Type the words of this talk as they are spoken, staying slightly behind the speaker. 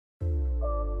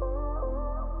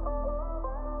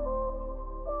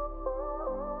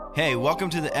Hey, welcome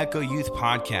to the Echo Youth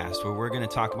Podcast, where we're going to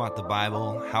talk about the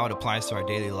Bible, how it applies to our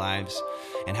daily lives,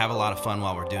 and have a lot of fun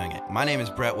while we're doing it. My name is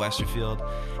Brett Westerfield,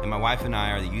 and my wife and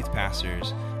I are the youth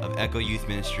pastors of Echo Youth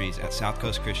Ministries at South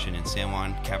Coast Christian in San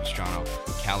Juan Capistrano,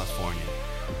 California.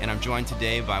 And I'm joined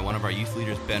today by one of our youth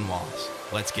leaders, Ben Wallace.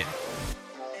 Let's get it.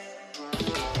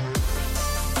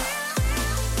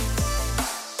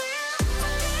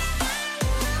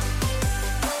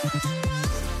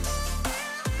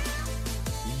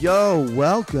 Yo,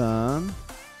 welcome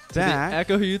back the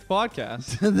Echo Youth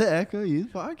Podcast. to the Echo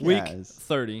Youth Podcast. Week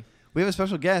 30. We have a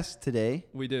special guest today.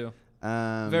 We do.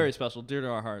 Very special, dear to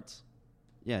our hearts.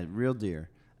 Yeah, real dear.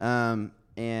 And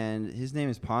his name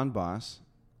is Pond Boss.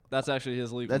 That's actually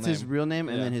his legal That's name. his real name,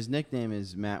 and Yeah. then his nickname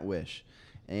is Matt Wish.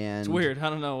 And It's weird. I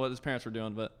don't know what his parents were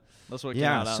doing, but that's what it came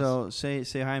Yeah, out as. so say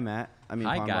hi, Matt. I mean,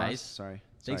 Hi, Pond guys. Boss. Sorry.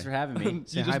 Thanks for having me.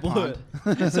 Say you hi, just blew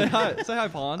Pond. it. Say hi,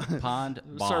 Pond. Pond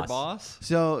Boss. Sir Boss.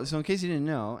 So in case you didn't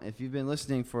know, if you've been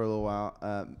listening for a little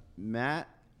while, Matt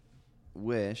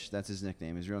Wish, that's his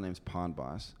nickname. His real name's Pond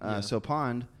Boss. Yeah. So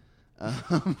Pond.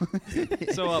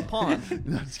 So, Pond.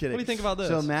 No, I'm just kidding. What do you think about this?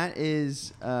 So Matt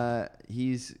is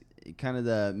he's kind of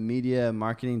the media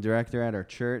marketing director at our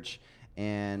church,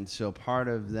 and so part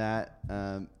of that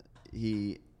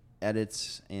he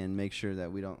edits and makes sure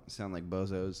that we don't sound like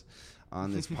bozos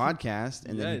on this podcast,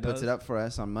 and Yeah, then he puts does. it up for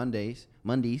us on Mondays.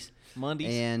 Mondays.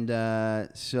 And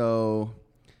so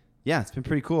yeah, it's been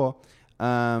pretty cool.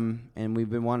 And we've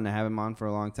been wanting to have him on for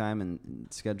a long time, and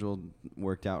scheduled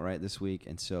worked out right this week.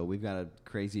 And so we've got a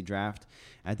crazy draft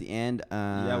at the end.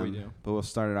 Yeah, we do. But we'll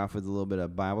start it off with a little bit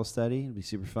of Bible study. It'll be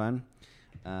super fun.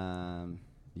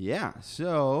 Yeah.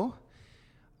 So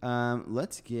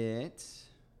let's get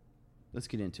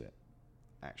into it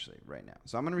actually right now.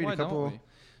 So I'm going to read Why a couple. don't we?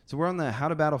 So we're on the How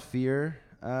to Battle Fear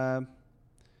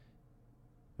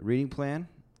reading plan.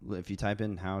 If you type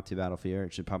in How to Battle Fear,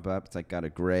 it should pop up. It's like got a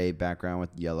gray background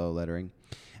with yellow lettering.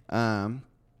 And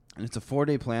it's a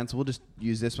 4-day plan, so we'll just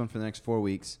use this one for the next 4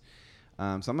 weeks. So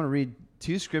I'm going to read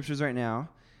 2 scriptures right now.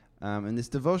 And this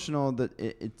devotional, that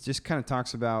it just kind of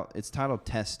talks about, it's titled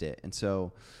Test It. And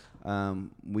so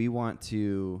we want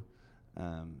to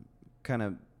kind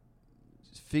of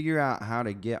figure out how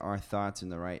to get our thoughts in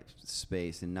the right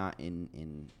space and not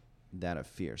in that of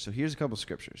fear. So here's a couple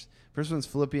scriptures. First one's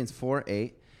Philippians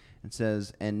 4:8. It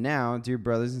says, "And now, dear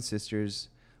brothers and sisters,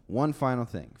 one final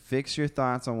thing. Fix your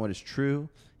thoughts on what is true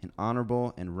and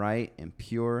honorable and right and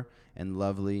pure and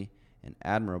lovely and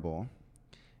admirable.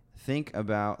 Think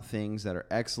about things that are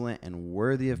excellent and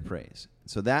worthy of praise."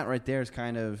 So that right there is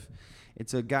kind of,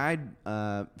 it's a guide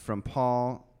from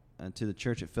Paul to the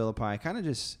church at Philippi. Kind of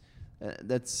just,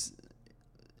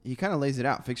 he kind of lays it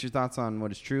out. Fix your thoughts on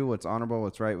what is true, what's honorable,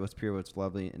 what's right, what's pure, what's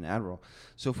lovely, and admirable.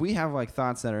 So if we have like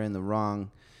thoughts that are in the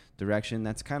wrong direction,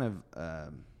 that's kind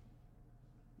of,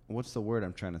 what's the word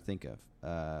I'm trying to think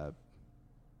of?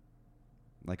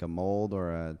 Like a mold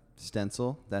or a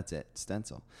stencil. That's it,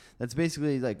 stencil. That's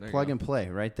basically like There you plug go. and play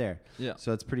right there. Yeah.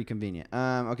 So it's pretty convenient.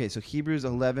 Okay, so Hebrews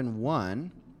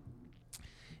 11:1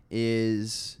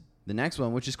 is the next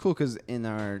one, which is cool because in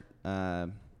our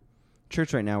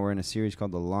church right now, we're in a series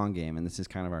called The Long Game, and this is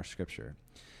kind of our scripture.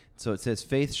 So it says,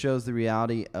 "Faith shows the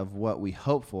reality of what we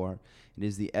hope for. It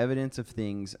is the evidence of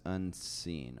things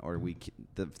unseen," or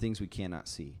the things we cannot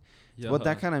see. So what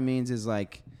that kind of means is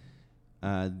like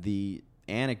the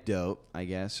anecdote, I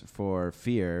guess, for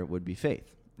fear would be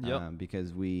faith. Yep.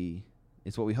 Because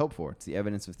it's what we hope for. It's the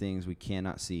evidence of things we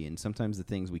cannot see. And sometimes the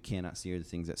things we cannot see are the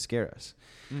things that scare us.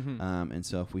 Mm-hmm. And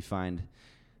so if we find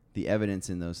the evidence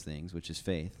in those things, which is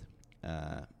faith,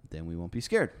 then we won't be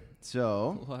scared.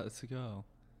 So Let's go.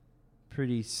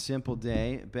 pretty simple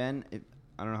day. Ben,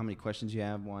 I don't know how many questions you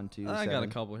have. 1, 2, I 7. got a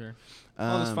couple here.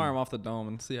 I'll just fire them off the dome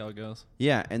and see how it goes.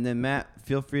 Yeah, and then Matt,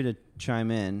 feel free to chime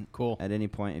in Cool. at any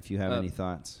point if you have any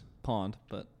thoughts. Pond,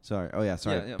 but Sorry. Oh, yeah,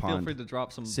 sorry. yeah, Pond. feel free to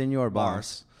drop some Senor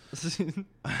bars.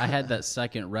 I had that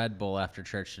second Red Bull after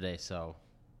church today, so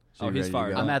So Oh, you're he's ready to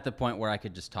fired go? up. I'm at the point where I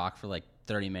could just talk for like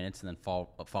 30 minutes and then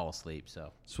fall asleep.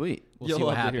 So Sweet. we'll You'll see what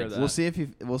love to hear happens. that.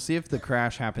 We'll see if the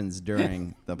crash happens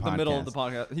during the podcast. the middle of the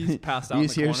podcast. He's passed out You in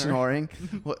the hear corner. snoring?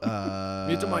 What,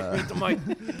 Mute the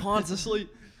mic. Pond's asleep.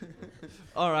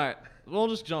 All right. We'll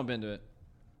just jump into it.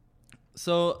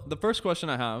 So the first question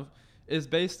I have is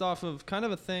based off of kind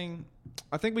of a thing.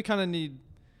 I think we kind of need,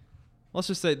 let's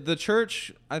just say the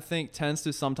church, I think, tends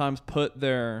to sometimes put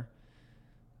their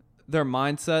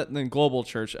mindset, and then global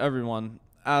church, everyone,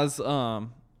 as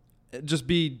just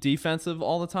be defensive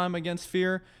all the time against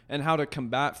fear and how to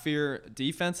combat fear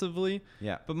defensively.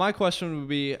 Yeah. But my question would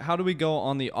be, how do we go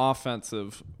on the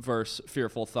offensive versus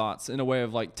fearful thoughts in a way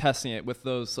of like testing it with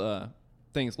those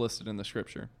things listed in the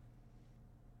scripture.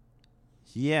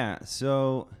 Yeah,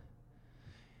 so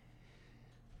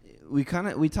we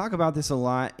talk about this a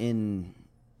lot in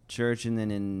church, and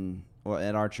then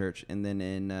at our church, and then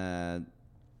in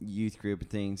youth group and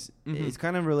things. Mhm. It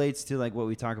kind of relates to like what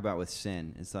we talk about with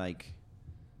sin. It's like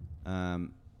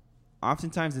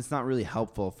oftentimes it's not really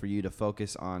helpful for you to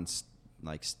focus on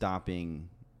like stopping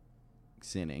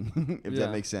sinning, if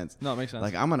that makes sense. No, it makes sense.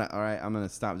 Like I'm gonna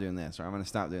stop doing this, or I'm gonna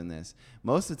stop doing this.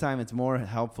 Most of the time it's more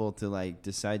helpful to like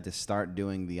decide to start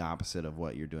doing the opposite of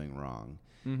what you're doing wrong,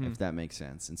 if that makes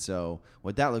sense. And so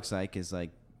what that looks like is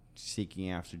like seeking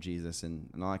after Jesus and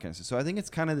all that kind of stuff. So I think it's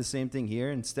kind of the same thing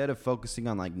here. Instead of focusing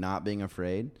on like not being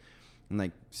afraid and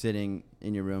like sitting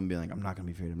in your room and being like, I'm not gonna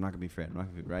be afraid, I'm not gonna be afraid, I'm not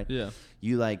gonna be afraid, right? Yeah.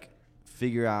 You like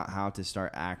figure out how to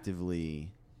start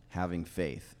actively having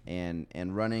faith and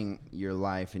running your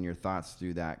life and your thoughts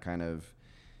through that kind of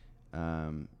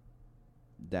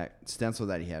that stencil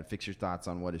that he had. Fix your thoughts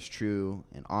on what is true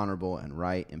and honorable and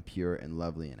right and pure and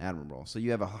lovely and admirable. So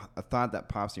you have a thought that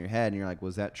pops in your head and you're like,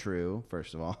 was that true?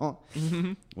 First of all,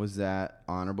 was that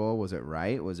honorable? Was it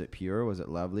right? Was it pure? Was it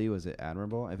lovely? Was it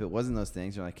admirable? If it wasn't those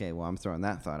things, you're like, okay, well, I'm throwing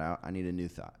that thought out. I need a new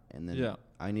thought. And then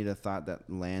I need a thought that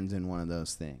lands in one of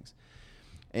those things.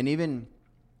 And even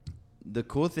the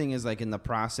cool thing is like in the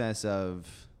process of,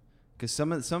 because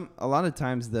a lot of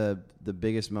times the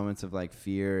biggest moments of like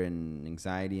fear and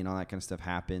anxiety and all that kind of stuff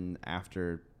happen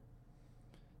after,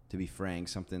 to be frank,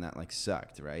 something that like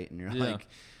sucked, right? And you're like,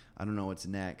 I don't know what's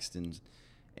next,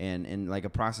 and like a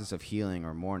process of healing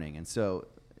or mourning. And so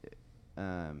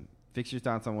fix your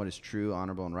thoughts on what is true,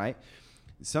 honorable, and right.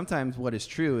 Sometimes what is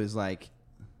true is like,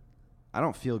 I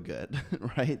don't feel good,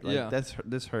 right? Like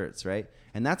this hurts, right?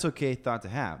 And that's okay thought to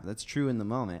have. That's true in the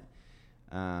moment.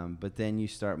 But then you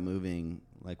start moving,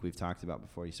 like we've talked about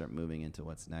before, you start moving into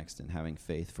what's next and having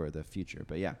faith for the future.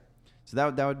 But yeah,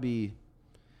 so that would be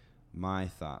my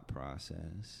thought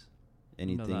process.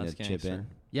 Anything to chip in?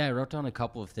 Yeah, I wrote down a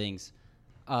couple of things.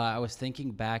 I was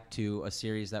thinking back to a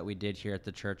series that we did here at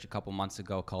the church a couple months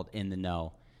ago called In the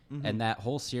Know. Mm-hmm. And that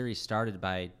whole series started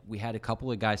by, we had a couple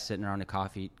of guys sitting around a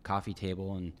coffee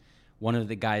table, and one of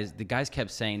the guys kept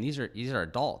saying, these are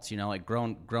adults, like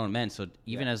grown men. So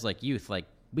even as like youth, like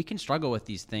we can struggle with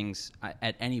these things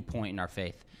at any point in our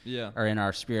faith or in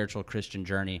our spiritual Christian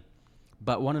journey.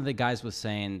 But one of the guys was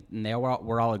saying, and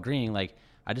we're all agreeing, like,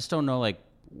 I just don't know like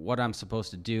what I'm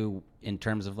supposed to do in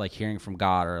terms of like hearing from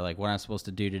God, or like what I'm supposed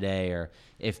to do today, or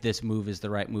if this move is the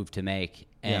right move to make.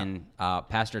 And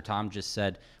Pastor Tom just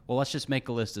said, well, let's just make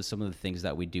a list of some of the things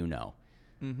that we do know.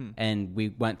 Mm-hmm. And we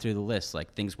went through the list,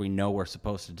 like things we know we're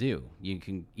supposed to do. You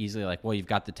can easily like, well, you've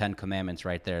got the 10 Commandments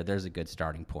right there. There's a good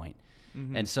starting point.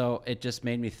 Mm-hmm. And so it just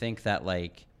made me think that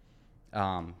like,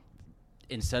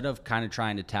 instead of kind of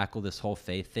trying to tackle this whole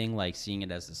faith thing, like seeing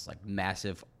it as this like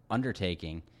massive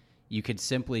undertaking, you could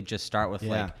simply just start with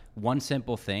like one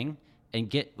simple thing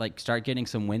and start getting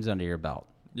some wins under your belt.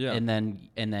 Yeah. And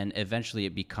then eventually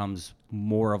it becomes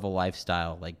more of a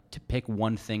lifestyle, like to pick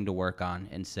one thing to work on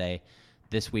and say,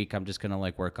 this week I'm just going to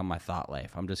like work on my thought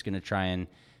life. I'm just going to try and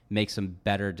make some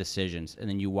better decisions. And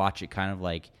then you watch it kind of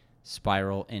like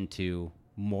spiral into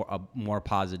a more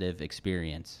positive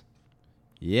experience.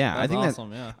 Yeah. That's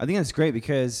awesome. I think that's great,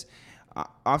 because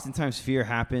oftentimes fear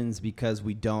happens because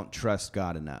we don't trust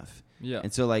God enough. Yeah.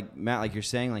 And so like Matt, like you're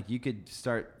saying, like you could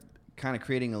start kind of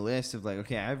creating a list of like,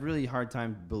 okay, I have really hard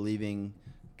time believing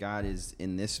God is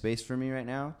in this space for me right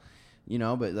now.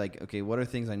 But like, okay, what are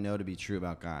things I know to be true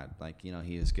about God? Like,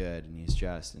 he is good and he's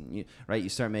just, and you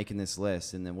start making this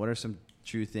list. And then what are some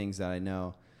true things that I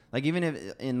know? Like, even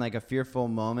if in like a fearful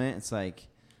moment, it's like,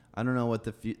 I don't know what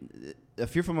a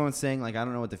fearful moment saying like, I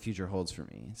don't know what the future holds for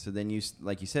me. So then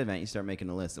like you said, Matt, you start making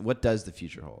a list. What does the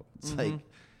future hold? It's like,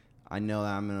 I know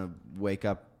that I'm going to wake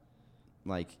up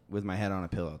like with my head on a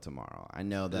pillow tomorrow. I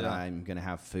know that I'm going to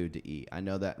have food to eat. I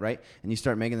know that, right? And you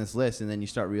start making this list, and then you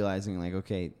start realizing like,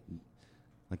 okay,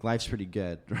 like life's pretty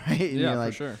good, right? And you're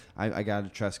like, for sure. I got to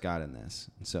trust God in this.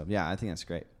 And so, yeah, I think that's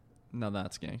great. No,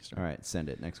 that's gangster. All right, send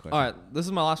it. Next question. All right, this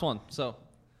is my last one. So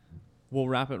we'll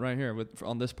wrap it right here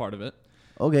on this part of it.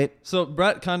 Okay. So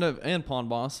Brett and Pawn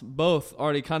Boss both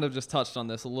already kind of just touched on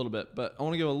this a little bit, but I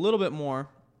want to give a little bit more.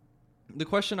 The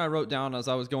question I wrote down as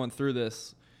I was going through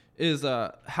this is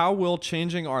how will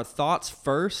changing our thoughts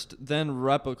first then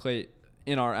replicate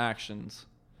in our actions?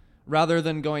 Rather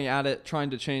than going at it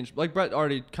trying to change, like Brett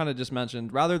already kind of just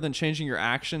mentioned, rather than changing your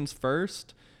actions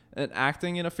first and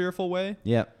acting in a fearful way,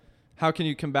 how can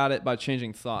you combat it by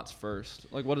changing thoughts first?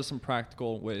 Like, what are some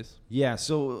practical ways? Yeah,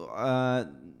 so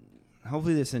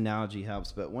hopefully this analogy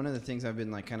helps, but one of the things I've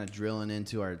been like kind of drilling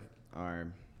into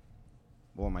our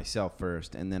myself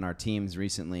first, and then our teams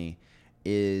recently,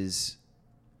 is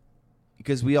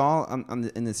because we all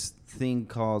in this thing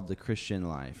called the Christian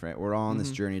life, right? We're all on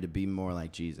this journey to be more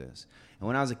like Jesus. And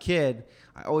when I was a kid,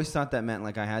 I always thought that meant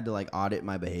like I had to like audit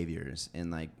my behaviors and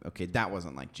like, okay, that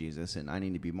wasn't like Jesus, and I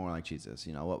need to be more like Jesus.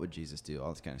 You know, what would Jesus do? All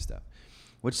this kind of stuff.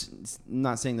 Which, I'm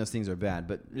not saying those things are bad,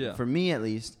 but for me at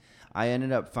least, I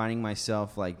ended up finding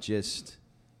myself like just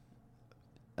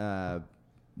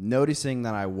noticing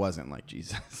that I wasn't like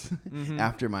Jesus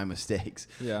after my mistakes.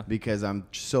 Yeah. Because I'm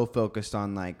so focused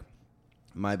on like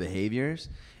my behaviors.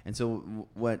 And so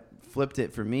what flipped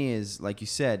it for me is, like you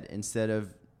said, instead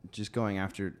of just going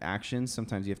after actions,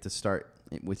 sometimes you have to start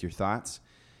with your thoughts.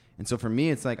 And so for me,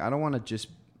 it's like I don't want to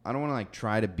like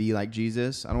try to be like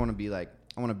Jesus. I want to be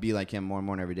like him more and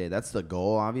more every day. That's the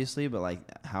goal, obviously, but like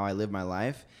how I live my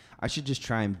life, I should just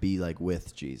try and be like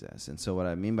with Jesus. And so what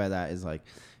I mean by that is like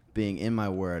being in my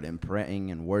word and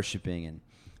praying and worshiping, and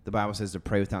the Bible says to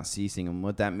pray without ceasing, and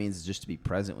what that means is just to be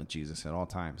present with Jesus at all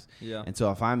times. Yeah. And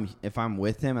so if I'm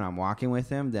with him and I'm walking with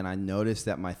him, then I notice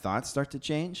that my thoughts start to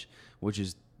change, which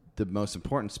is the most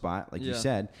important spot, like you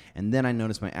said, and then I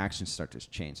notice my actions start to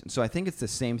change. And so I think it's the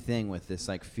same thing with this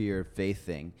like fear faith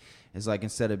thing. It's like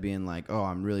instead of being like, oh,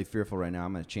 I'm really fearful right now,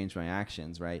 I'm going to change my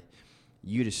actions, right?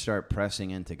 You just start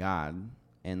pressing into God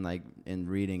and like in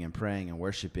reading and praying and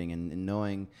worshiping and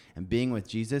knowing and being with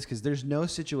Jesus, because there's no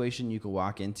situation you could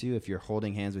walk into if you're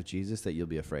holding hands with Jesus that you'll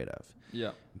be afraid of.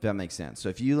 Yeah. If that makes sense. So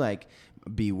if you like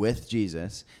be with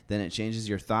Jesus, then it changes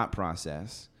your thought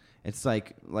process. It's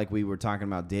like we were talking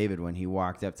about David when he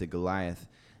walked up to Goliath.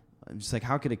 Just like,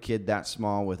 how could a kid that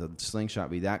small with a slingshot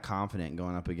be that confident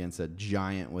going up against a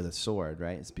giant with a sword,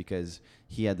 right? It's because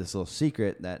he had this little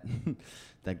secret that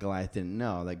that Goliath didn't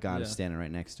know, that God is standing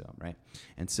right next to him, right?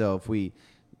 And so if we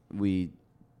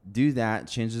do that, it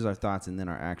changes our thoughts, and then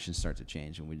our actions start to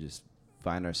change, and we just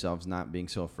find ourselves not being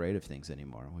so afraid of things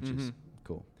anymore, which is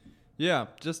cool. Yeah,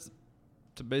 just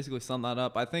to basically sum that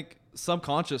up, I think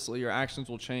subconsciously your actions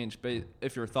will change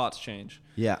if your thoughts change.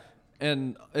 Yeah.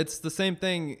 And it's the same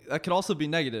thing. That could also be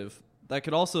negative. That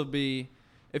could also be,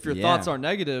 if your thoughts are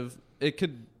negative, it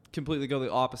could completely go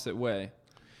the opposite way.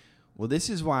 Well, this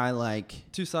is why,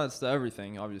 like... Two sides to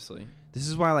everything, obviously. This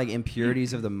is why, like,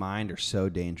 impurities of the mind are so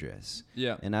dangerous.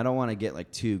 Yeah. And I don't want to get,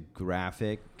 like, too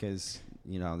graphic because,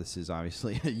 you know, this is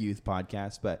obviously a youth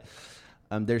podcast. But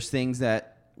there's things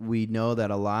that we know that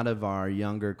a lot of our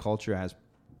younger culture has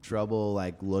trouble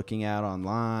like looking at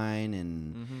online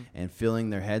and filling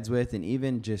their heads with, and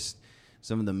even just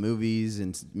some of the movies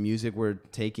and music we're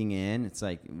taking in, it's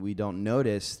like we don't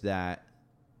notice that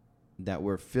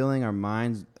we're filling our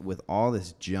minds with all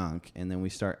this junk, and then we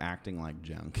start acting like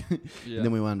junk. And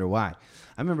then we wonder why.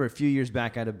 I remember a few years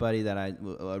back I had a buddy that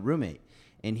a roommate,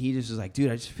 and he just was like, dude,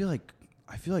 I feel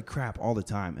like crap all the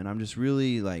time, and I'm just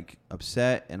really like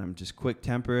upset, and I'm just quick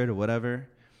tempered or whatever.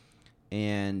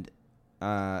 And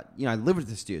you know, I live with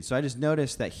this dude, so I just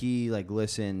noticed that he like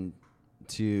listened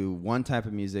to one type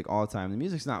of music all the time. The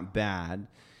music's not bad,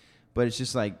 but it's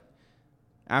just like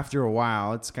after a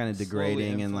while, it's kind of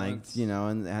degrading and like, you know,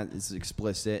 and it's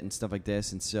explicit and stuff like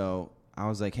this. And so I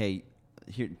was like, hey,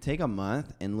 here, take a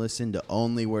month and listen to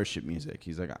only worship music.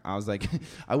 He's like, I was like,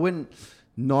 I wouldn't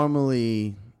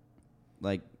normally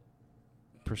like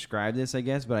prescribe this, I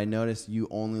guess, but I noticed you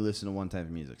only listen to one type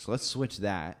of music, so let's switch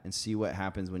that and see what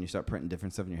happens when you start printing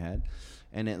different stuff in your head.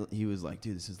 And he was like,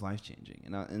 dude, this is life changing.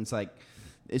 And it's like,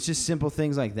 it's just simple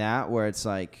things like that where it's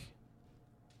like,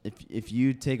 if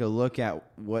you take a look at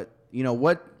what, you know,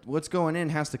 what's going in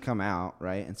has to come out,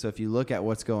 right? And so if you look at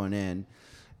what's going in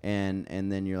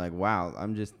and then you're like, wow,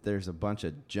 there's a bunch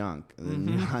of junk, and then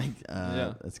you're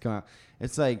like, it's going out.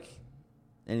 It's like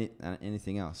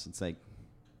anything else. It's like,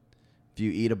 if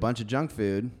you eat a bunch of junk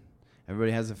food,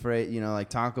 everybody has a phrase, you know, like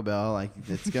Taco Bell, like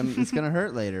it's gonna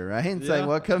hurt later, right? It's like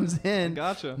what comes in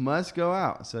must go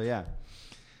out. So yeah,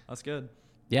 that's good.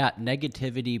 Yeah,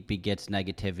 negativity begets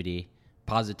negativity.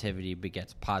 Positivity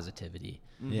begets positivity.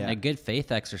 Yeah. And a good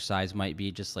faith exercise might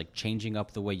be just like changing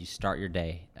up the way you start your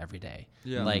day every day.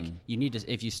 Yeah. Like you need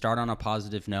to, if you start on a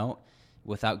positive note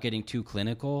without getting too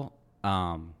clinical,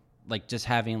 like just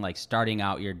having like starting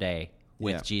out your day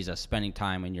with Jesus, spending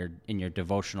time in your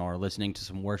devotional or listening to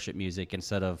some worship music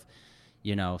instead of,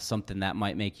 you know, something that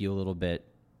might make you a little bit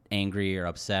angry or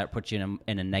upset, put you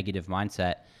in a negative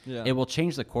mindset. Yeah. It will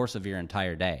change the course of your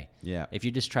entire day. Yeah. If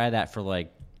you just try that for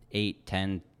like 8,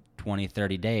 10, 20,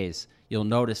 30 days, you'll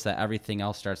notice that everything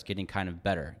else starts getting kind of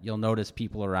better. You'll notice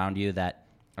people around you that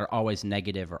are always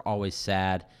negative or always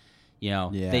sad. You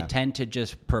know, Yeah. they tend to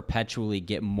just perpetually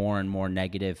get more and more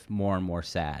negative, more and more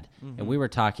sad. And we were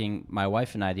talking, my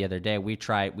wife and I, the other day, we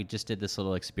just did this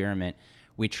little experiment.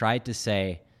 We tried to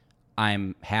say,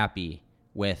 I'm happy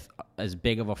with as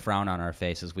big of a frown on our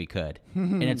face as we could.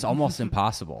 And it's almost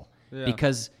impossible Yeah.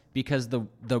 because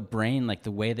the brain, like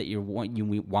the way that you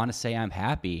want to say I'm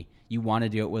happy, you want to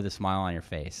do it with a smile on your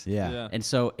face. Yeah. And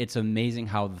so it's amazing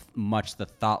how much the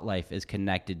thought life is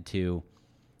connected to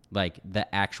like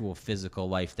the actual physical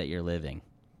life that you're living.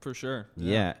 For sure.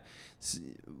 Yeah.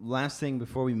 Last thing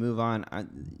before we move on,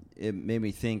 it made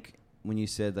me think when you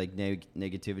said like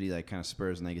negativity, like kind of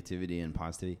spurs negativity and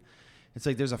positivity. It's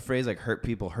like there's a phrase like hurt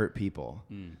people.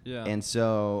 Yeah. And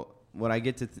so what I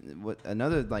get to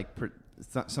another like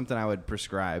something I would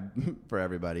prescribe for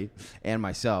everybody and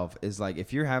myself is like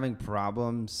if you're having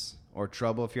problems or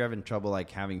trouble, if you're having trouble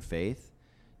like having faith,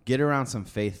 get around some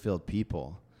faith-filled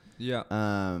people. Yeah.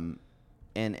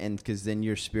 And because then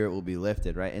your spirit will be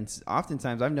lifted, right? And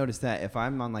oftentimes I've noticed that if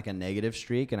I'm on like a negative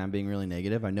streak and I'm being really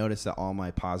negative, I notice that all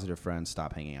my positive friends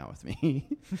stop hanging out with me.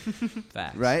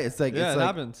 Facts. Right? It's like Yeah, it's it like,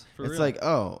 happens, for it's real. like,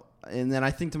 oh, and then I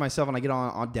think to myself, and I get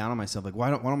all down on myself, like, why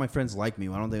don't my friends like me?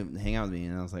 Why don't they hang out with me?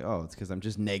 And I was like, oh, it's because I'm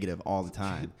just negative all the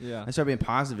time. Yeah. I start being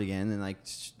positive again, and like,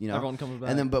 you know, Everyone comes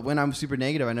back. And then, but when I'm super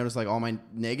negative, I notice like all my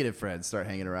negative friends start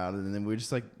hanging around, and then we're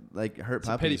just like hurt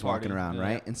a pity puppies walking party. around, Yeah.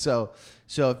 right? And so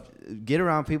get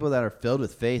around people that are filled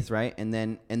with faith, right? And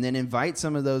then invite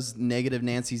some of those negative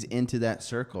Nancys into that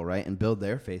circle, right? And build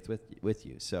their faith with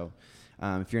you. So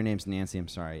if your name's Nancy, I'm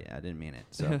sorry, I didn't mean it.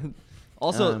 So.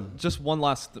 Also, just one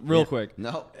last, real quick.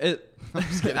 No.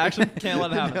 Actually can't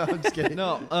let it happen. No, I'm just kidding.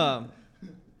 No,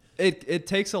 it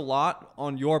takes a lot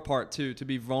on your part too to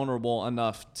be vulnerable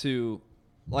enough to,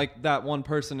 like that one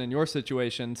person in your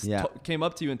situation Yeah. came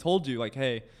up to you and told you like,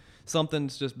 hey,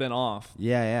 something's just been off.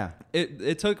 Yeah.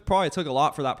 It probably took a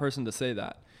lot for that person to say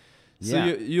that. So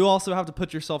Yeah. you also have to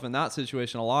put yourself in that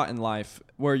situation a lot in life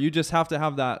where you just have to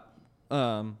have that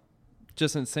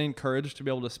just insane courage to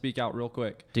be able to speak out real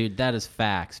quick. Dude, that is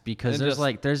facts because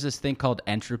And there's this thing called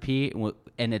entropy,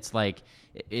 and it's like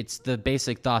it's the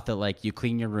basic thought that like you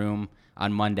clean your room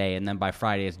on Monday and then by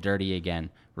Friday it's dirty again,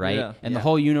 right? Yeah. And the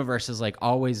whole universe is like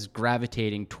always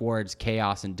gravitating towards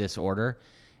chaos and disorder.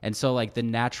 And so like the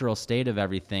natural state of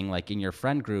everything like in your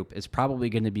friend group is probably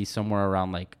going to be somewhere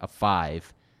around like a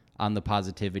 5 on the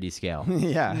positivity scale.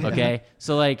 Yeah. Okay.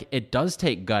 So like it does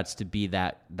take guts to be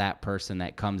that person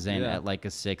that comes in Yeah. at like a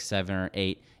 6, 7, or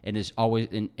 8 and is always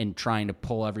in trying to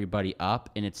pull everybody up,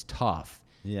 and it's tough.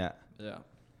 Yeah. Yeah.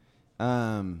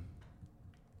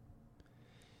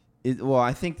 Well,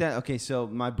 I think that, okay, so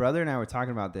my brother and I were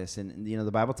talking about this, and, you know,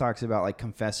 the Bible talks about, like,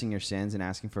 confessing your sins and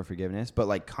asking for forgiveness, but,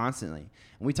 like, constantly.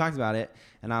 And we talked about it,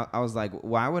 and I was like,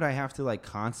 why would I have to, like,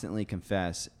 constantly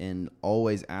confess and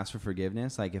always ask for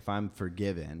forgiveness? Like, if I'm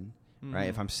forgiven, right,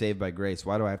 if I'm saved by grace,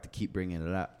 why do I have to keep bringing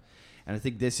it up? And I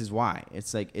think this is why.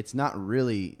 It's like, it's not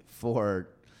really for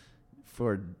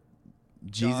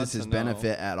Jesus' know.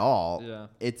 benefit at all. Yeah.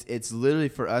 It's literally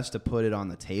for us to put it on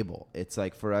the table. It's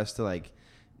like for us to like,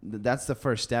 that's the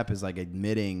first step, is like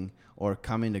admitting or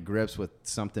coming to grips with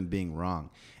something being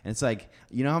wrong. And it's like,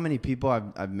 you know how many people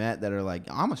I've met that are like,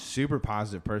 I'm a super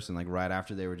positive person, like right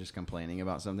after they were just complaining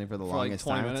about something for the For, longest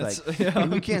like, 20 time. minutes. It's like, Yeah.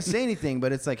 and you can't say anything,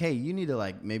 but it's like, hey, you need to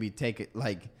like maybe take it,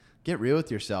 like get real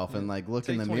with yourself and like look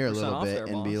in Take the mirror a 20% little off bit there,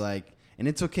 and be boss. like, and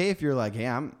it's okay if you're like, hey,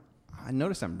 I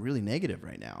notice I'm really negative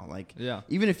right now. Like, Yeah.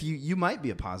 even if you might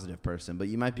be a positive person, but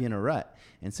you might be in a rut.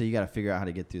 And so you got to figure out how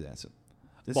to get through that. So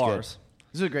this is good. Bars.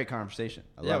 This is a great conversation.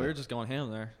 I Yeah, love we were it. just going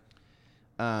ham there.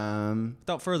 Um,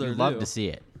 Without further We'd ado, love to see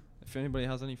it. if anybody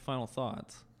has any final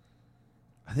thoughts.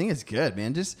 I think it's good,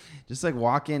 man. Just like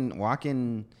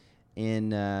walking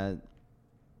in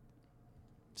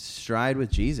stride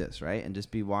with Jesus, right? And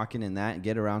just be walking in that and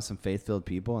get around some faith-filled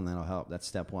people, and that'll help. That's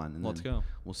step one. And Let's then go.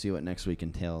 We'll see what next week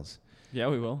entails. Yeah,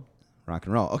 we will. Rock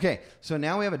and roll. Okay, so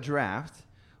now we have a draft.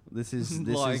 This is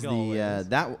Like the always.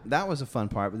 that was a fun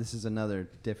part, but this is another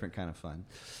different kind of fun.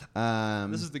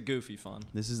 This is the goofy fun.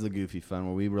 This is the goofy fun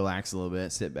where we relax a little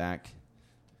bit, sit back,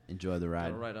 enjoy the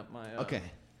ride. Gotta write up my. Okay,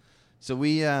 so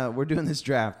we're doing this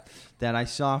draft that I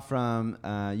saw from.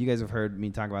 You guys have heard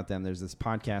me talk about them. There's this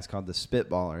podcast called The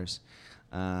Spitballers,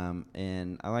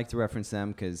 and I like to reference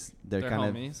them because they're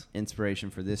kind homies. of inspiration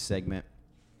for this segment,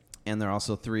 and they're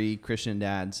also 3 Christian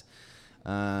dads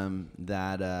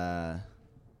that.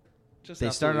 Just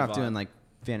They started off absolutely doing vibe. like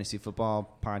fantasy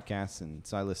football podcasts, and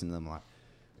so I listened to them a lot.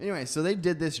 Anyway, so they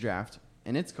did this draft,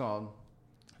 and it's called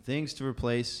 "Things to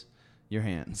Replace your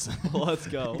hands. Let's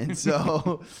go. And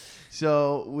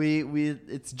so we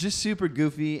it's just super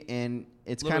goofy, and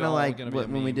it's kind of Literally all like gonna be a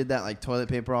when we meme. did that like toilet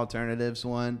paper alternatives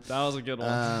one. That was a good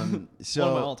one. So One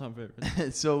of my all-time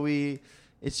favorites. so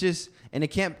it's just, and it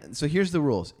can't. So here's the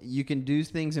rules: you can do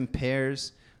things in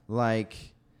pairs, like,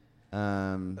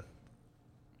 I'm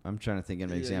trying to think of an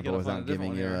Yeah, you example gotta find without a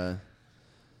different giving you one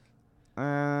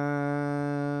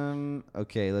a.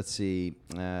 Okay, let's see.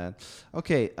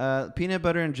 Peanut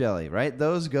butter and jelly, right?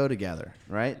 Those go together,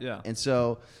 right? Yeah. And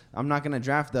so I'm not gonna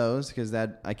draft those because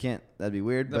that'd be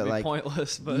weird. That'd but be like,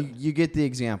 pointless. But you get the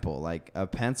example, like a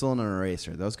pencil and an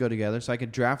eraser. Those go together. So I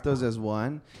could draft those as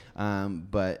one.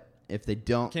 But if they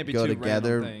don't Can't be go two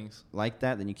together random things. like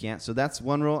that, then you can't. So that's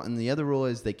one rule. And the other rule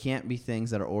is they can't be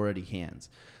things that are already hands.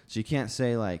 So you can't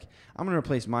say like, I'm going to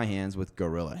replace my hands with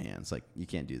gorilla hands. Like, you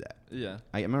can't do that. yeah.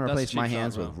 I'm going to That's a replace my cheap shot,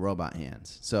 hands bro. with robot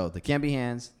hands. So they can't be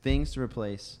hands. Things to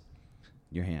replace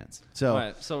your hands. So, All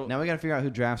right, so now we got to figure out who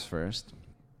drafts first.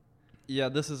 yeah,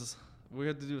 we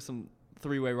have to do some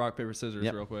three-way rock paper scissors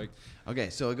Yep. real quick. Okay,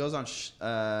 so it goes on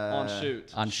On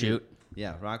shoot. On shoot.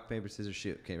 Yeah, rock, paper, scissors,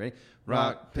 shoot. Okay, ready?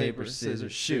 Rock, paper,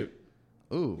 scissors, shoot.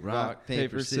 Ooh, rock,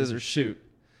 paper, scissors, shoot.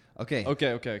 Okay.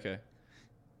 Okay.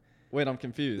 Wait, I'm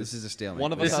confused. This is a stalemate.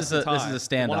 One of This us is has to a- tie. this is a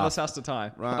standoff. One of us has to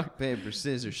tie. Rock, paper,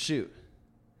 scissors, shoot.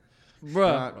 Bruh.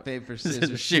 Rock, paper,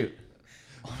 scissors, Shoot.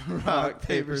 Rock,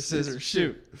 paper, scissors,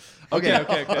 shoot. Okay.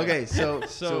 Okay,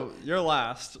 So you're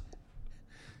last.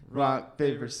 rock,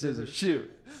 paper, scissors,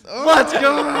 shoot. Let's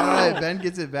go. All right, Ben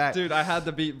gets it back. Dude, I had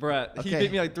to beat Brett. He Okay.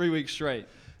 beat me like 3 weeks straight.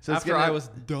 So it's after gonna- I was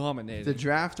dominated. The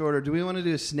draft order. Do we want to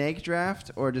do a snake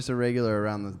draft or just a regular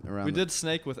around the? We did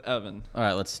snake with Evan. All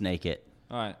right, let's snake it.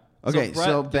 All right. Okay,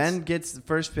 so Brett Ben gets the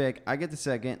first pick. I get the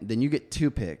second. Then you get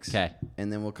 2 picks. Okay.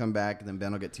 And then we'll come back. And then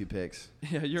Ben will get 2 picks.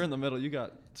 Yeah, you're in the middle. You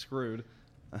got screwed.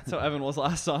 So Evan was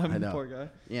last time. I know. Poor guy.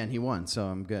 Yeah, and he won, so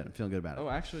I'm good. I'm feeling good about it. Oh,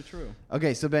 actually true.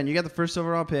 Okay, so Ben, you got the first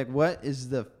overall pick. What is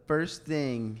the first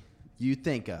thing you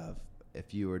think of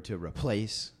if you were to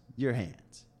replace your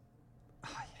hands?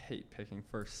 I hate picking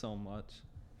first so much.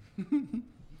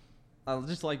 I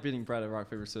just like beating Brett at rock,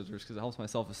 paper, scissors because it helps my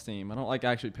self-esteem. I don't like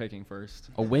actually picking first.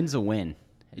 A win's a win.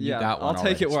 And Yeah, you got one I'll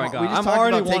take it already. where I Small- got. we just I'm talked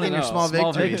already about taking 1-0. your small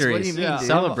Small victories. What do you victories. mean, Yeah, dude?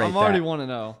 Celebrate I'm already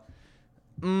that.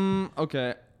 1-0.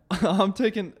 Okay. I'm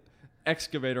taking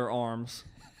excavator arms.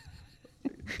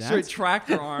 Straight That's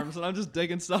tractor arms, and I'm just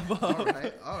digging stuff up. all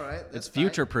right. All right. It's that's fine.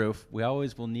 future proof. We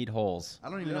always will need holes. I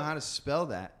don't even know how to spell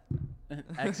that.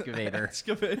 Excavator.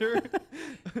 Excavator.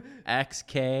 X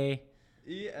K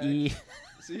E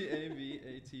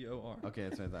C-A-V-A-T-O-R. Okay,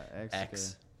 that's what I thought.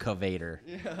 excavator.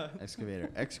 Yeah. Excavator.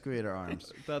 Excavator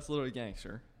arms. That's literally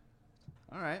gangster.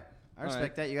 All right. I All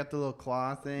respect that. You got the little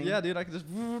claw thing. Yeah, dude, I can just.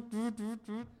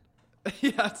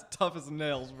 Yeah, it's tough as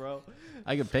nails, bro.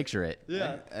 I can picture it.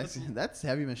 Yeah. That's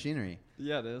heavy machinery.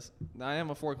 Yeah, it is. I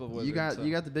am a forklift wizard. You got so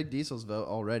you got the big diesels vote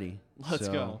already. Let's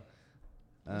So, go.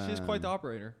 She's quite the um,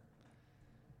 operator.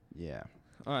 Yeah.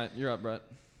 All right, you're up, Brett.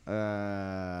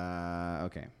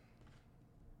 Okay.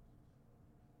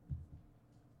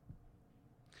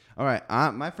 All right.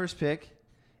 My first pick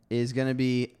is gonna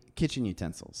be kitchen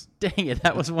utensils. Dang it,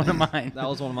 that was one of mine. That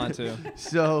was one of mine too.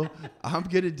 So I'm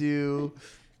gonna do.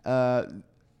 But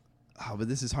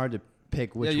this is hard to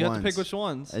pick which yeah, you ones. have to pick which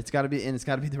ones. It's got to be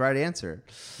the right answer.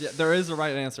 Yeah, there is a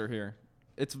right answer here.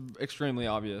 It's extremely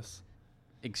obvious.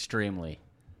 Extremely.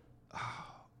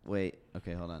 Wait.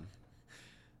 Okay. Hold on.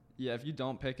 Yeah, if you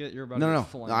don't pick it, you're about No, to no, get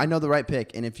flamed. no. I know the right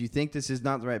pick, and if you think this is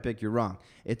not the right pick, you're wrong.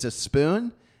 It's a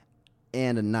spoon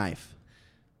and a knife.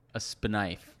 A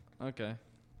knife. Okay.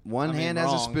 One I mean, hand has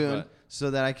a wrong, spoon but-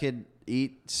 so that I could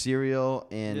eat cereal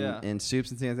and Yeah. and soups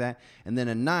and things like that. And then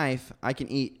a knife, I can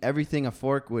eat everything a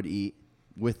fork would eat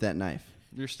with that knife.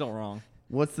 You're still wrong.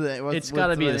 What's the? What's, It's got to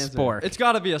what's be right the answer? spork. It's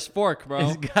got to be a spork, bro.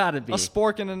 It's got to be. A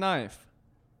spork and a knife.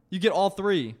 You get all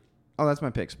three. Oh, that's my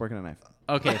pick. Spork and a knife.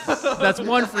 Okay, that's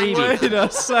one freebie. Wait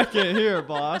a second here,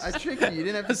 boss. I tricked you. You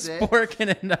didn't have A to say. spork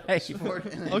and a knife.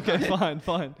 Spork and a Okay, knife.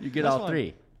 fine. You get That's all fine.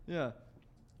 three. Yeah.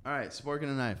 All right, spork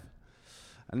and a knife.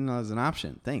 I didn't know that was an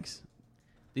option. Thanks.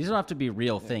 These don't have to be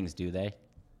real things, do they?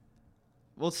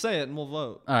 We'll say it and we'll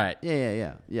vote. All right.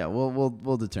 Yeah.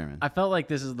 We'll determine. I felt like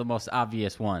this is the most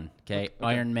obvious one. Okay,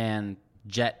 Iron Man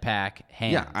jetpack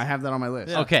hands. Yeah, I have that on my list.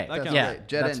 Yeah, Okay, that counts. yeah, Right,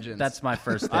 jet that's, engines. That's my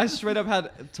first thing. I straight up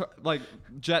had like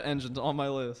jet engines on my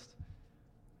list.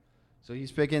 So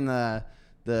he's picking the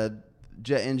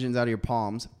jet engines out of your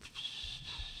palms.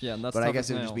 Yeah, and that's But I tough guess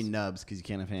as it would just be nails. nubs because you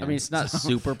can't have hands. I mean, it's not So-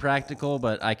 super practical,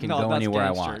 but I can No, go that's anywhere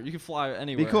I gangster. want. You can fly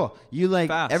anywhere. Be cool. You like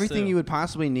Fast, everything too. you would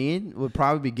possibly need would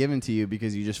probably be given to you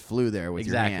because you just flew there with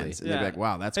Exactly. your hands. And they'd be like,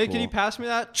 wow, that's Hey, cool. can you pass me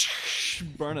that?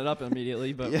 Burn it up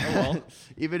immediately, but Yeah. oh well.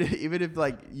 even if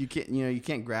like you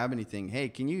can't grab anything. Hey,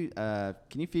 can you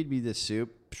feed me this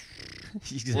soup?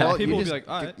 Exactly. Well, people you will be just, like,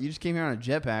 all right. you just came here on a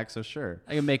jetpack, so sure.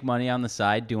 I can make money on the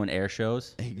side doing air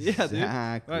shows. Yeah, dude.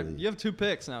 Exactly. All right, you have 2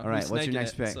 picks now. All right, You're what's your snaking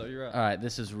next it, pick? So you're up. All right,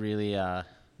 this is really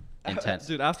intense.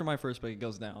 Dude, after my first pick, it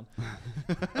goes down.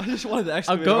 I just wanted to I'm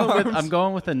excavate going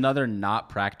arms. with another not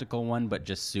practical one, but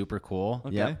just super cool.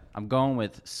 Okay. Yep. I'm going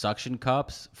with suction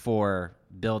cups for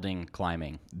building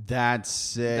climbing. That's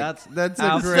sick. That's a great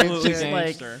absolutely pick. Just like-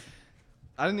 gangster.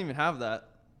 I didn't even have that.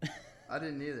 I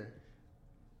didn't either.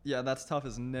 Yeah, that's tough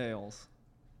as nails.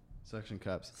 Suction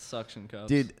cups. Suction cups.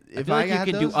 Dude, I if feel I like you had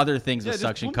can those, do other things Yeah, with just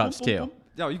suction boom, cups boom, too. boom, boom.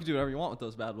 Yeah, you can do whatever you want with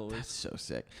those bad boys. so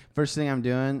sick. First thing I'm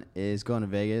doing is going to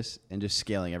Vegas and just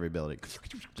scaling every building.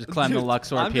 Just climb the Dude,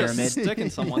 Luxor I'm pyramid. just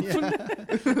sticking someone.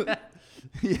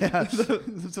 Yeah.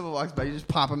 Someone walks by, you just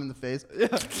pop them in the face. Yeah,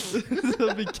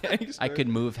 that'd be gangster. I could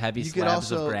move heavy You could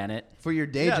slabs also of granite. for your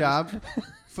day Yeah, job.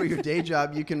 For your day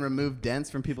job, you can remove dents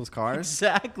from people's cars.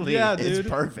 Exactly. Yeah, It's dude.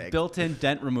 perfect. Built-in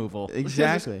dent removal.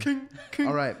 Exactly. King, king.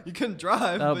 All right. You couldn't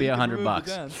drive. That'll but be you can $100 remove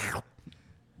bucks. the dent.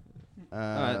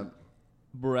 Uh,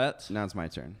 Brett. Now it's my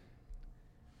turn.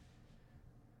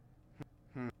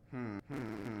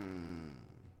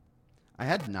 I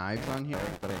had knives on here,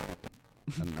 but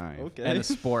a knife. Okay. And a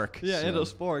spork. Yeah, and So- a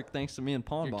spork, thanks to me and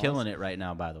Pawn You're Boss. killing it right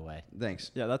now, by the way.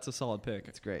 Thanks. Yeah, that's a solid pick.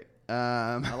 It's great.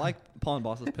 I like Pawn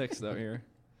Boss's picks, though, here.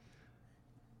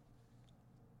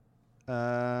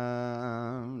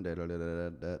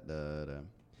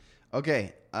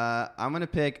 Okay, I'm gonna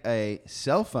pick a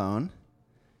cell phone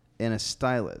and a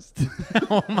stylist.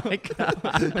 Oh my god.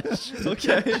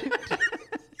 Okay.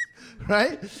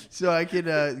 Right? So I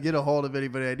can get a hold of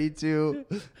anybody I need to,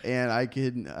 and I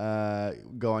can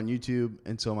go on YouTube,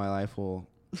 and so my life will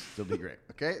still be great.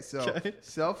 Okay? So Okay.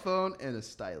 cell phone and a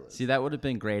stylist. See, that would have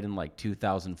been great in like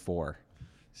 2004.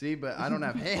 See, but I don't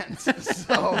have hands, so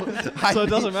So it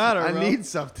doesn't matter, I bro. need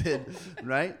something,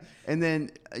 right? And then,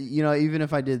 even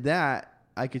if I did that,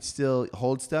 I could still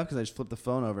hold stuff because I just flip the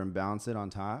phone over and balance it on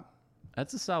top,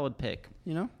 That's a solid pick.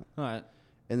 All right.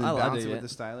 and then I like balance it it. with the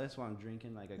stylist while I'm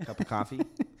drinking like a cup of coffee.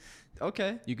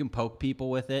 Okay. You can poke people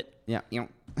with it. Yeah. Yeah,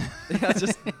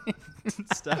 just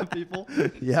stab people.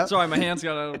 Yeah. Sorry, my hands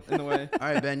got out in the way.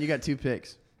 All right, Ben, you got 2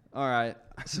 picks. All right.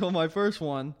 So my first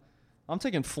one, I'm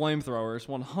taking flamethrowers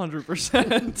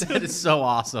 100%. That is so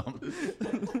awesome.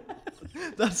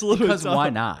 That's literally Because tough. why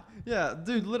not? Yeah,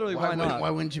 dude, literally, why not? Why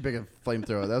wouldn't you pick a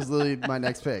flamethrower? That was literally my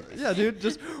next pick. Yeah, dude,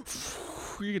 just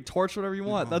you can torch whatever you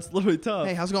want. That's literally tough.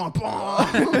 Hey, how's it going?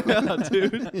 Yeah,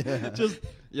 dude. Just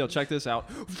check this out.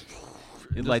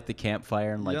 You'd light the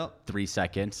campfire in like Yep. 3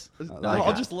 seconds. like I'll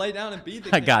that. just lay down and beat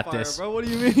the I got campfire, this. bro. What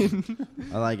do you mean?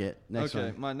 I like it. Next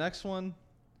okay, one. my next one.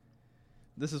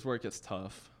 This is where it gets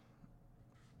tough.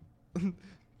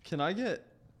 Can I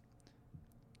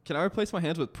replace my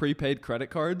hands with prepaid credit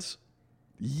cards?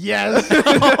 Yes.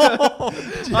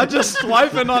 I'm just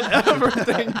swiping on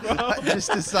everything, bro. I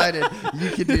just decided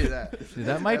you could do that. Dude,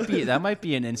 that might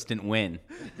be an instant win.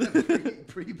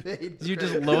 Prepaid. You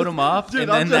just credit load them up Dude,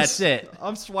 and I'm then just- that's it.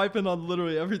 I'm swiping on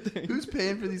literally everything. Who's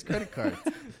paying for these credit cards?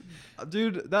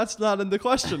 Dude, that's not in the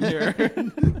question here.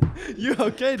 You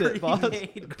okayed it, boss.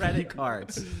 Prepaid credit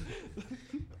cards.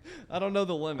 I don't know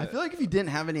the I limit. feel like if you didn't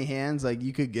have any hands, like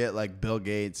you could get like Bill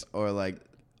Gates or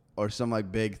some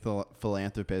like big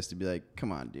philanthropist to be like,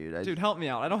 "Come on, dude, Dude, help me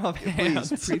out. I don't have please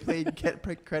hands. prepaid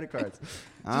credit cards."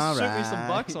 Just shoot me some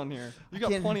bucks on here. You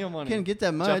got Can't- plenty of money. Can't get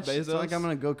that much. It's not like Bezos. I'm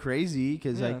gonna go crazy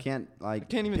because I Yeah. can't like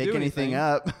Can't even pick do anything anything.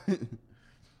 up.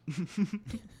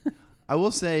 I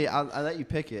will say I'll let you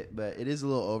pick it, but it is a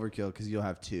little overkill because you'll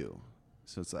have 2.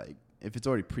 So it's like if it's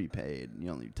already prepaid, you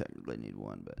only technically need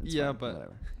 1. But it's Yeah, fine. but-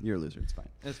 whatever. You're a loser. It's fine.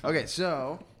 It's fine. Okay,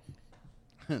 so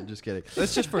just kidding.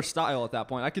 It's just for style at that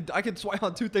point. I could swipe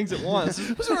on 2 things at once.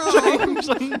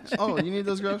 Oh, you need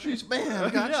those groceries? Bam, I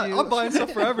got yeah, you. I'm buying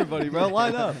stuff for everybody, bro.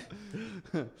 Line up.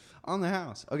 On the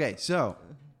house. Okay, so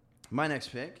my next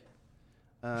pick.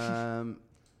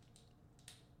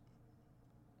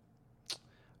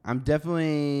 I'm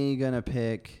definitely gonna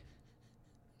pick.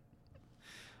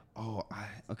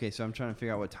 Okay. So I'm trying to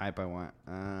figure out what type I want.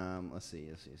 Let's see.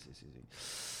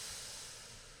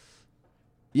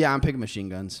 Yeah, I'm picking machine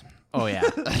guns. Oh yeah.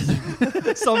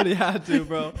 Somebody had to,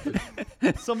 bro.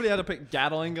 Somebody had to pick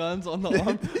Gatling guns on the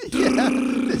arm. Yeah,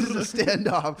 this is a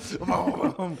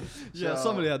standoff. Yeah, So-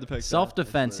 somebody had to pick that.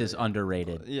 Self-defense is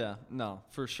underrated. Yeah, no,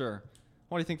 for sure.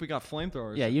 Why do you think we got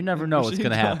flamethrowers? Yeah, you never know what's Machine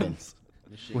gonna happen guns.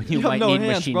 when you You have might no need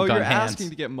hands, machine bro. gun You're hands. asking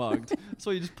to get mugged.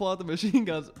 So you just pull out the machine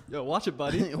guns. Yo, watch it,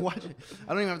 buddy. Watch it.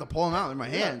 I don't even have to pull them out. They're in my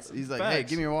hands. He's like, hey, facts.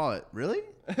 give me your wallet. Really?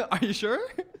 Are you sure?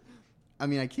 I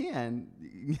mean, I can.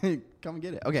 Come and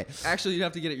get it. Okay. Actually, you'd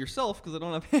have to get it yourself because I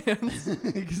don't have hands.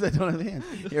 Because I don't have hands.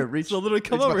 Here, reach. So literally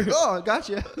come reach over my- here. Oh,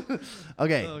 gotcha.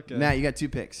 Okay. Okay. Matt, you got 2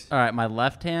 picks. All right, my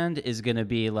left hand is gonna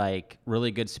be like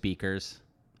really good speakers,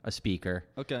 a speaker.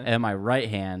 Okay. And my right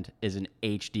hand is an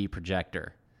HD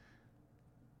projector,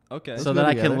 Okay. so go that I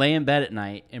together. can lay in bed at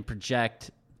night and project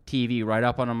TV right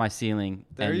up onto my ceiling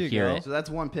There and you hear go. it. So that's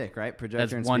 1 pick, right? Projector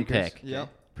That's and one speakers. pick. Yep.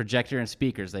 Projector and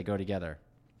speakers, they go together.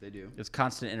 They do. It's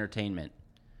constant entertainment.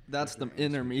 That's the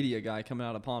intermedia guy coming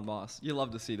out of Pawn Boss. You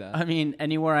love to see that. I mean,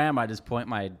 anywhere I am, I just point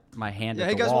my hand Yeah, at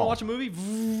hey the guys, wall. want to watch a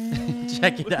movie?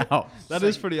 Check it out. That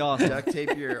is pretty awesome. Duct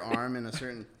tape your arm in a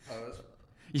certain pose.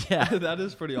 Yeah, That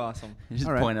is pretty awesome. you just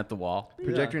All right. point at the wall.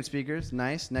 Projector Yeah. and speakers.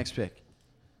 Nice. Next pick.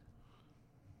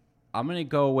 I'm gonna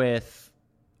go with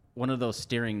one of those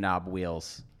steering knob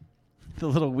wheels, the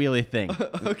little wheelie thing,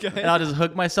 Okay. and I'll just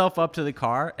hook myself up to the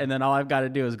car, and then all I've got to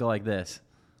do is go like this.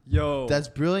 Yo. That's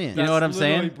brilliant. You know what I'm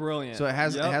literally saying? Brilliant. So it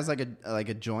has Yep. like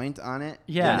a joint on it.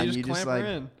 Yeah. And You then just clamp like her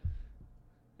in.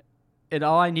 And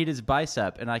all I need is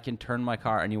bicep, and I can turn my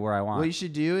car anywhere I want. what you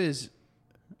should do is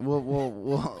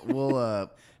we'll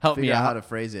Help me figure out how out. to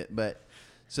phrase it, but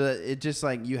so that it just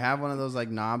like you have one of those like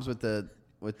knobs with the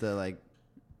like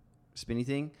spinny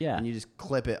thing. Yeah. And you just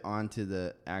clip it onto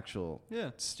the actual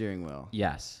Yeah. steering wheel.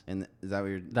 Yes, And is that what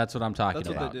you're that's what I'm talking That's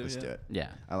what about. they do. Let's yeah. do it.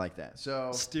 Yeah. I like that.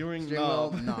 So Steering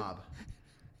wheel knob. knob.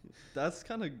 That's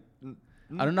kind of.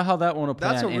 I don't know how that one will play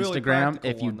That's on a really Instagram practical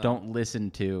if you one, though. don't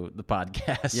listen to the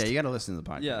podcast. Yeah, you got to listen to the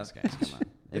podcast, Yeah. guys. Come on.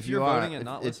 If you're voting and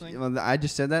not listening? well, I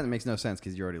just said that. It makes no sense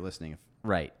because you're already listening.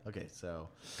 Right. Okay, so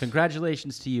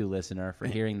Congratulations to you, listener, for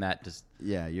hearing that just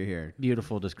yeah, you're here.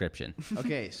 beautiful description.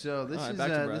 Okay, so this All right, is back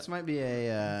to Brett. this might be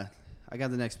a. I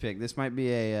got the next pick. This might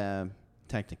be a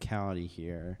technicality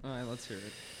here. All right, let's hear it.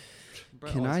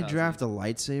 Brett Can always I has draft it. a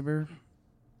lightsaber?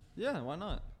 Yeah, why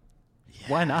not?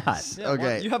 Why not? Yeah,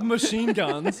 Okay. You have machine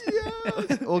guns.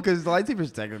 Well, because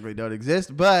lightsabers technically don't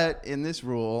exist, but in this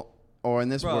rule or in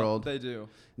this Bro, world, they do.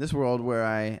 this world where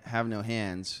I have no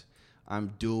hands,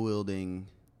 I'm dual wielding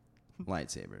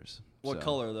lightsabers. What So-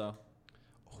 color though?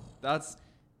 That's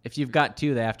If you've got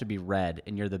two, they have to be red,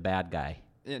 and you're the bad guy.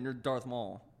 and you're Darth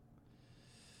Maul.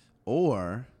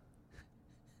 Or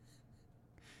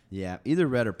yeah, either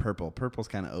red or purple. Purple's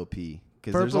kind of OP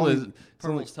because there's Purple only is- it's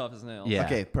Purple's tough as nails. Yeah.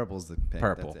 okay. Purple's the pick.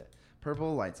 Purple. That's it.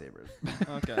 Purple lightsabers.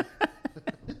 Okay.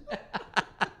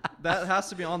 That has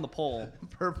to be on the poll.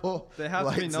 Purple. They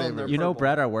have to be known lightsaber. they're You know purple.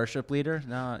 Brett, our worship leader?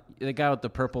 No, the guy with the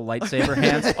purple lightsaber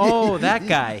hands. Oh, that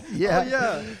guy. Yeah. Oh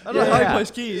yeah. I don't know how Yeah. he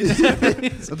plays keys. Did he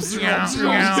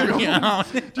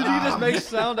just make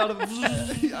sound out of?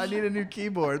 I need a new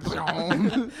keyboard.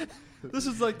 This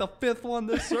is like the fifth one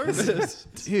this service.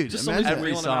 Dude, Just imagine somebody's every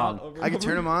feeling them out song. over I and could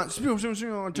turn over. them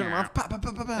on, turn them off, pa, pa,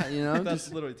 pa, pa, pa, you know, That's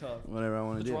just literally tough. whatever I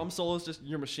want The to do. drum solos, just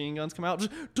your machine guns come out.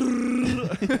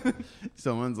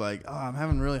 Someone's like, "Oh, I'm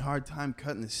having a really hard time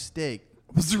cutting this steak."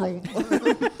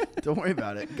 Don't worry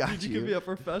about it. Got You you. could be a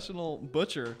professional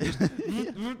butcher.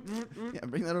 Yeah,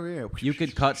 bring that over here. You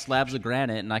could cut slabs of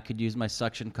granite, and I could use my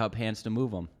suction cup hands to move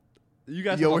them. You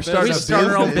guys Yo, have we're a starting We a business. start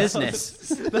our own business.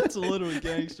 business. That's literally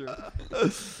gangster.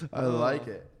 I like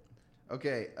it.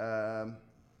 Okay,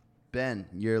 Ben,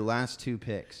 your last 2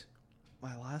 picks.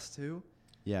 My last two.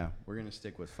 Yeah, we're gonna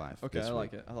stick with 5. Okay, I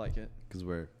like it. I like it. because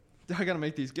I gotta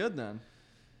make these good then.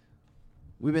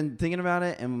 we've been thinking about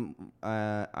it, and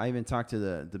I even talked to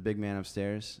the big man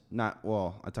upstairs. I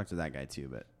talked to that guy too,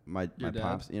 but my Your dad?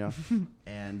 pops, you know,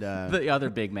 and The other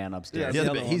big man upstairs. Yeah, the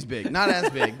the other other big, he's one. big, not as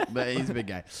big, but he's a big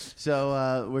guy.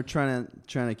 So we're trying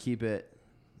to keep it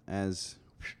as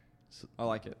I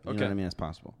like it. you Okay. know what I mean as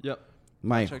possible. Yep.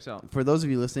 My Checks out. For those of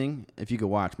you listening, if you could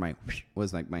watch, my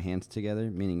was like my hands together,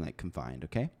 meaning like confined.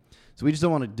 Okay, so we just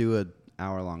don't want to do an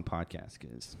hour-long podcast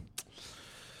because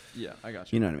Yeah, I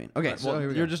got you. you know what I mean. Okay, Right, so well, here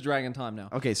we you're go. just dragging time now.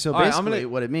 Okay, so All right, I'm basically gonna-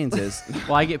 what it means is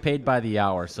Well, I get paid by the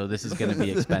hour, so this is going to be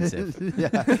expensive. yeah,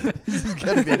 this is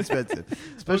gonna be expensive,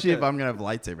 especially if Okay. I'm gonna have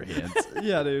lightsaber hands.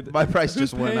 Yeah, dude. My price Who's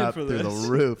just went paying up for through the this?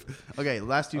 roof. Okay,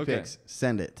 last 2 Okay. picks.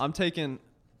 Send it. I'm taking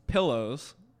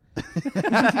pillows.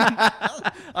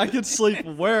 I could sleep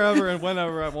wherever and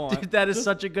whenever I want. Dude, that is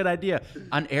such a good idea.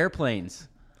 On airplanes.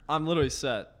 I'm literally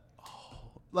set.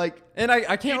 Like And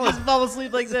I can't really Just fall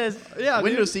asleep like this. yeah,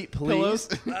 window dude. seat, please. Pillows.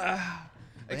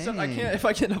 Except I can't. If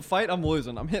I get in a fight, I'm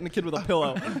losing. I'm hitting a kid with a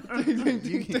pillow.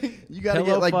 You gotta Pillow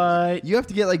get like fight. you have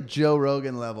to get like Joe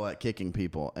Rogan level at kicking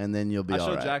people, and then you'll be I all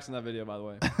showed right. Jackson that video, by the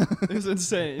way. It was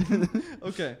insane.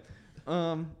 Okay.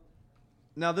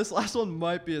 Now this last one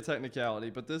might be a technicality,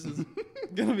 but this is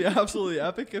gonna be absolutely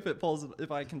epic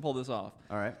if I can pull this off.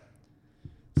 All right.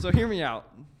 So hear me out.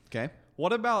 Okay.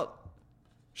 What about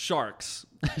sharks?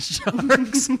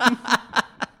 Sharks.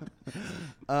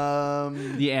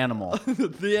 The animal.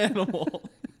 The animal.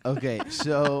 Okay.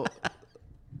 So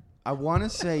I want to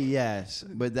say yes,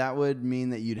 but that would mean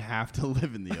that you'd have to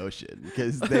live in the ocean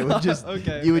because they would just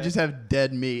you would just have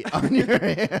dead meat on your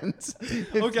hands.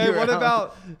 Okay. What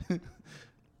about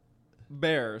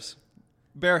bears?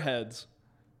 Bear heads.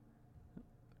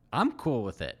 I'm cool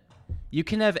with it. You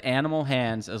can have animal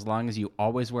hands as long as you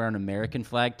always wear an American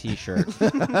flag T-shirt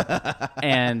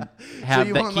and have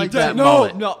you that want, keep like, that No,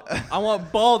 mullet. no. I want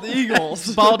bald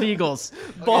eagles. Bald eagles.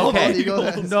 Bald Okay. eagle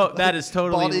has- No, that is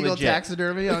totally bald eagle legit.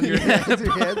 taxidermy on your hands.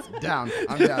 Your hands down.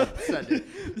 I'm down. Send it.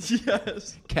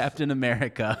 Yes. Captain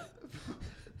America.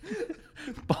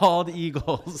 Bald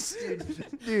eagles.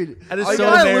 Dude, That is all you so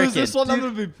gotta- I American. lose this one, I'm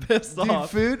gonna be pissed Dude,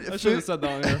 off. food- I should have food- said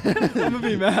that on here. I'm gonna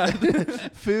be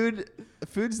mad.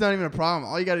 Food's not even a problem.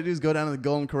 All you got to do is go down to the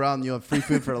Golden Corral and you'll have free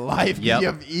food for life. 'Cause Yep. You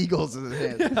have eagles in the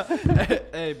hands.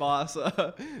 Hey, boss.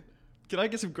 Can I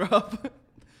get some grub?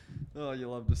 Oh, you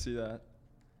love to see that.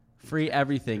 Free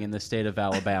everything in the state of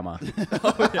Alabama.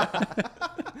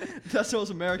 That's the most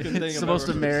American thing. It's I've the most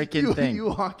ever heard. American thing. You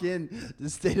walk in the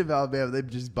state of Alabama, they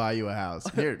just buy you a house.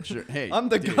 Here, sure. Hey, I'm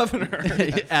the dude, governor.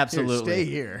 here, Absolutely. stay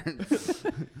here.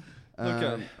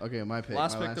 Okay. Okay, my pick.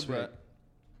 Last my pick to Brett.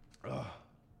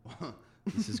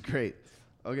 This is great.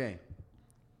 Okay.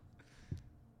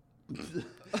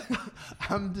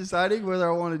 I'm deciding whether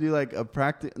I want to do like a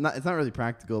practical. It's not really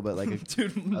practical, but like a,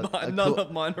 Dude, a none cool-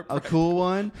 of mine are a cool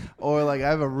one, or like I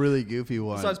have a really goofy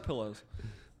one. besides pillows.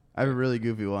 I have a really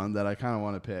goofy one that I kind of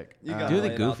want to pick. You gotta Do the lay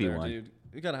it out goofy there, one. dude.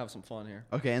 You gotta have some fun here.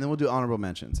 Okay, and then we'll do honorable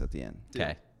mentions at the end.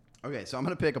 Okay. Okay, so I'm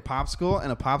gonna pick a popsicle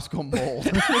and a popsicle mold.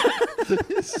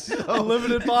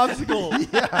 Unlimited popsicle.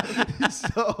 Yeah.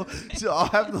 So I'll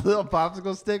have the little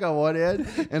popsicle stick on one end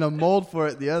and a mold for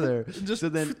it the other. Just so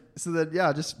then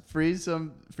yeah, just freeze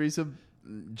some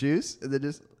juice and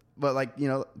then but like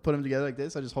put them together like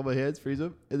this. I just hold my hands, freeze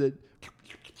them, and then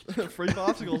Free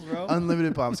popsicles, bro.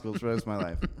 unlimited popsicles for the rest of my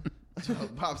life. So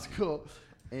popsicle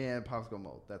and popsicle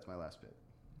mold. That's my last pick.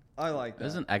 I like that.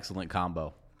 This is an excellent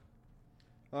combo.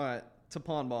 All right, to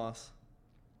Pawn Boss.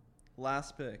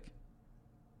 Last pick.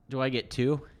 Do I get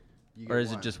two? You Or get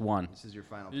is it one. just one? This is your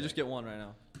final. You just get one right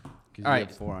now. because All you right.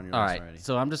 have 4 on your All list right. already.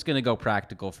 So I'm just gonna go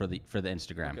practical for the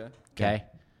Instagram. Okay. Okay.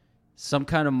 Some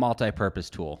kind of multi-purpose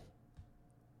tool.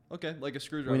 Okay, like a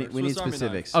screwdriver. We need Swiss Army knife.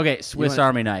 specifics. Okay, Swiss want-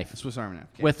 Army knife Swiss Army knife.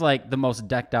 Okay. with like the most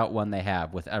decked out one they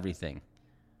have with everything.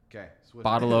 Okay. Swiss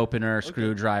Bottle Army opener,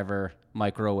 screwdriver,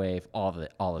 microwave, all of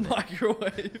it.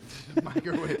 Microwave.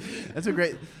 microwave. That's a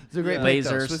great pick. Though.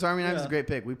 Lasers. Swiss Army knife is Yeah. a great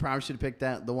pick. We probably should have picked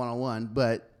the one-on-one,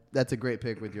 but that's a great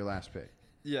pick with your last pick.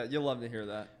 Yeah, you'll love to hear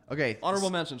that. Okay. Honorable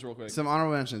mentions, real quick. Some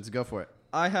honorable mentions. Go for it.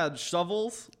 I had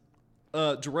shovels,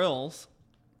 drills.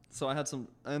 So I had some,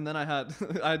 and then I had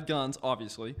I had guns,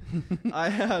 obviously. I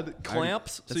had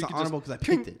clamps. That's so you not could honorable just, because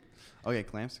I picked it. Okay,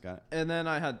 clamps. Got it. And then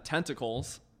I had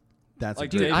tentacles. That's Like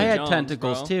a Dude, great David I had Jones,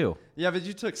 tentacles bro. too. Yeah, but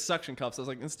you took suction cups. I was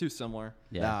like, it's too similar.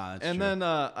 Yeah. Nah, that's And true. then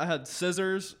I had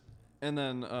scissors, and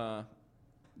then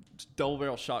double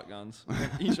barrel shotguns, like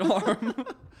each arm.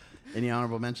 Any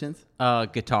honorable mentions?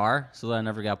 Guitar, so that I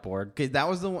never got bored. Okay, that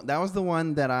was the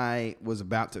one that I was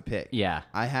about to pick. Yeah.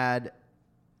 I had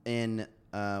in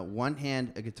one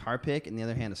hand a guitar pick and the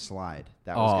other hand a slide.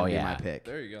 That was gonna be my pick.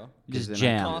 There you go. Just then I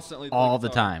jam Constantly play all the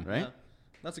guitar. time. Right? Yeah.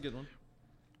 That's a good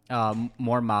one.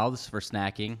 More mouths for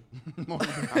snacking. More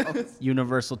mouths.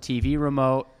 Universal TV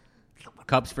remote.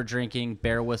 Cups for drinking.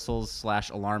 Bear whistles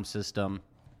 / alarm system.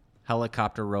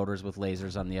 Helicopter rotors with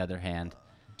lasers on the other hand.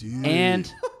 Dude. And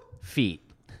feet.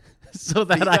 So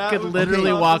that That I could would literally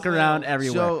be walk awesome. around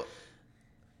everywhere. So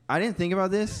I didn't think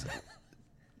about this,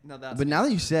 Now that's but now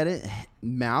that you said it,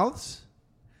 mouths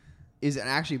is an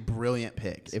actually brilliant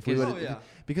pick. If we Oh, would, yeah.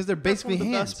 because they're That's one basically of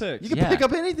the hands. best picks. You can Yeah. pick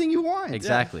up anything you want.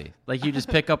 Exactly. Like you just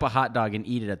pick up a hot dog and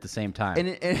eat it at the same time. And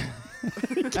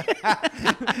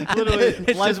literally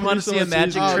It's just want to see a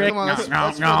magic Oh, trick. come on, let's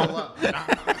Nom, nom, nom. fill it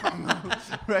up.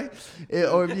 Right?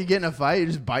 Or if you get in a fight, you're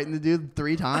just biting the dude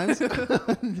 3 times.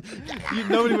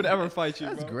 Nobody would ever fight you.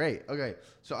 That's bro. great. Okay,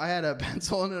 so I had a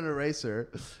pencil and an eraser,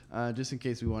 just in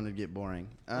case we wanted to get boring.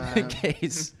 In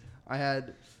case. I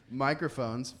had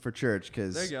microphones for church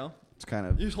because There you go. it's kind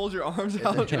of You just hold your arms in the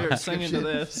out. You're job singing to description.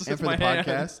 this. and It's for my the hand.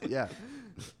 podcast. Yeah.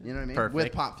 You know what I mean? Perfect.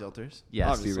 With pop filters. Yes.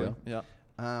 Obviously. Yeah.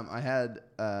 I had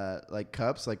like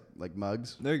cups, like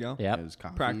mugs. There you go. Yep. It was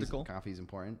coffees. Practical. Coffee's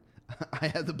important. I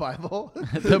had the Bible.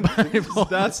 The Bible.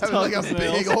 That's I was like a tough as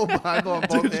nails. big old Bible on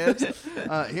both hands.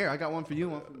 Here, I got one for you,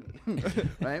 one for me.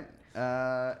 Right?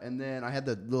 And then I had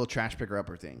the little trash picker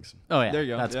upper things. Oh yeah. There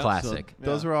you go. That's Yeah. classic. Yeah.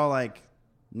 Those were all like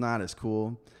not as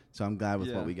cool. So I'm glad with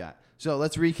Yeah. what we got. So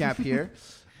let's recap here.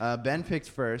 Ben picked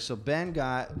first. So Ben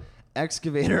got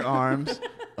excavator arms,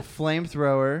 a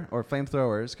flamethrower or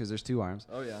flamethrowers because there's 2 arms.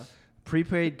 Oh yeah.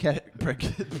 Prepaid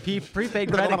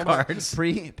Prepaid credit cards.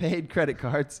 prepaid credit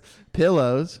cards,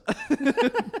 pillows,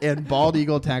 and bald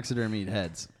eagle taxidermied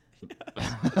heads.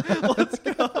 Let's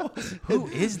go. Who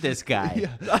is this guy?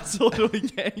 That's literally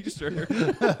gangster.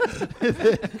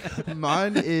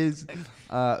 Mine is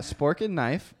spork and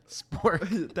knife, Sport.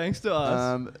 Thanks to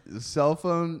us. cell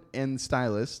phone and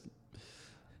stylus,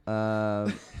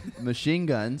 machine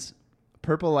guns,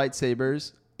 purple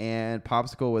lightsabers, and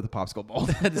popsicle with a popsicle ball.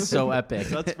 That's so epic.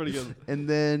 That's pretty good. And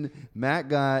then Matt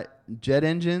got jet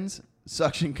engines,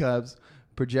 suction cups,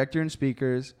 projector and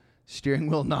speakers, steering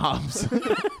wheel knobs,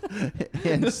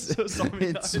 and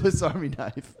Swiss Army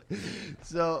knife.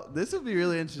 So this will be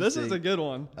really interesting. This is a good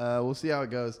one. We'll see how it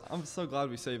goes. I'm so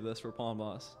glad we saved this for Pawn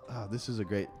Boss. Oh, this is a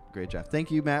great job.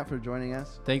 Thank you, Matt, for joining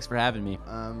us. Thanks for having me. It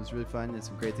was really fun. Had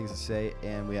some great things to say,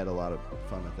 and we had a lot of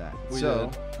fun with that. We so,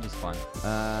 did. It was fun.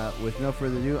 with no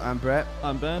further ado, I'm Brett.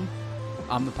 I'm Ben.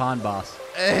 I'm the Pawn Boss.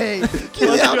 Hey, get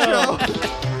the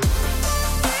outro.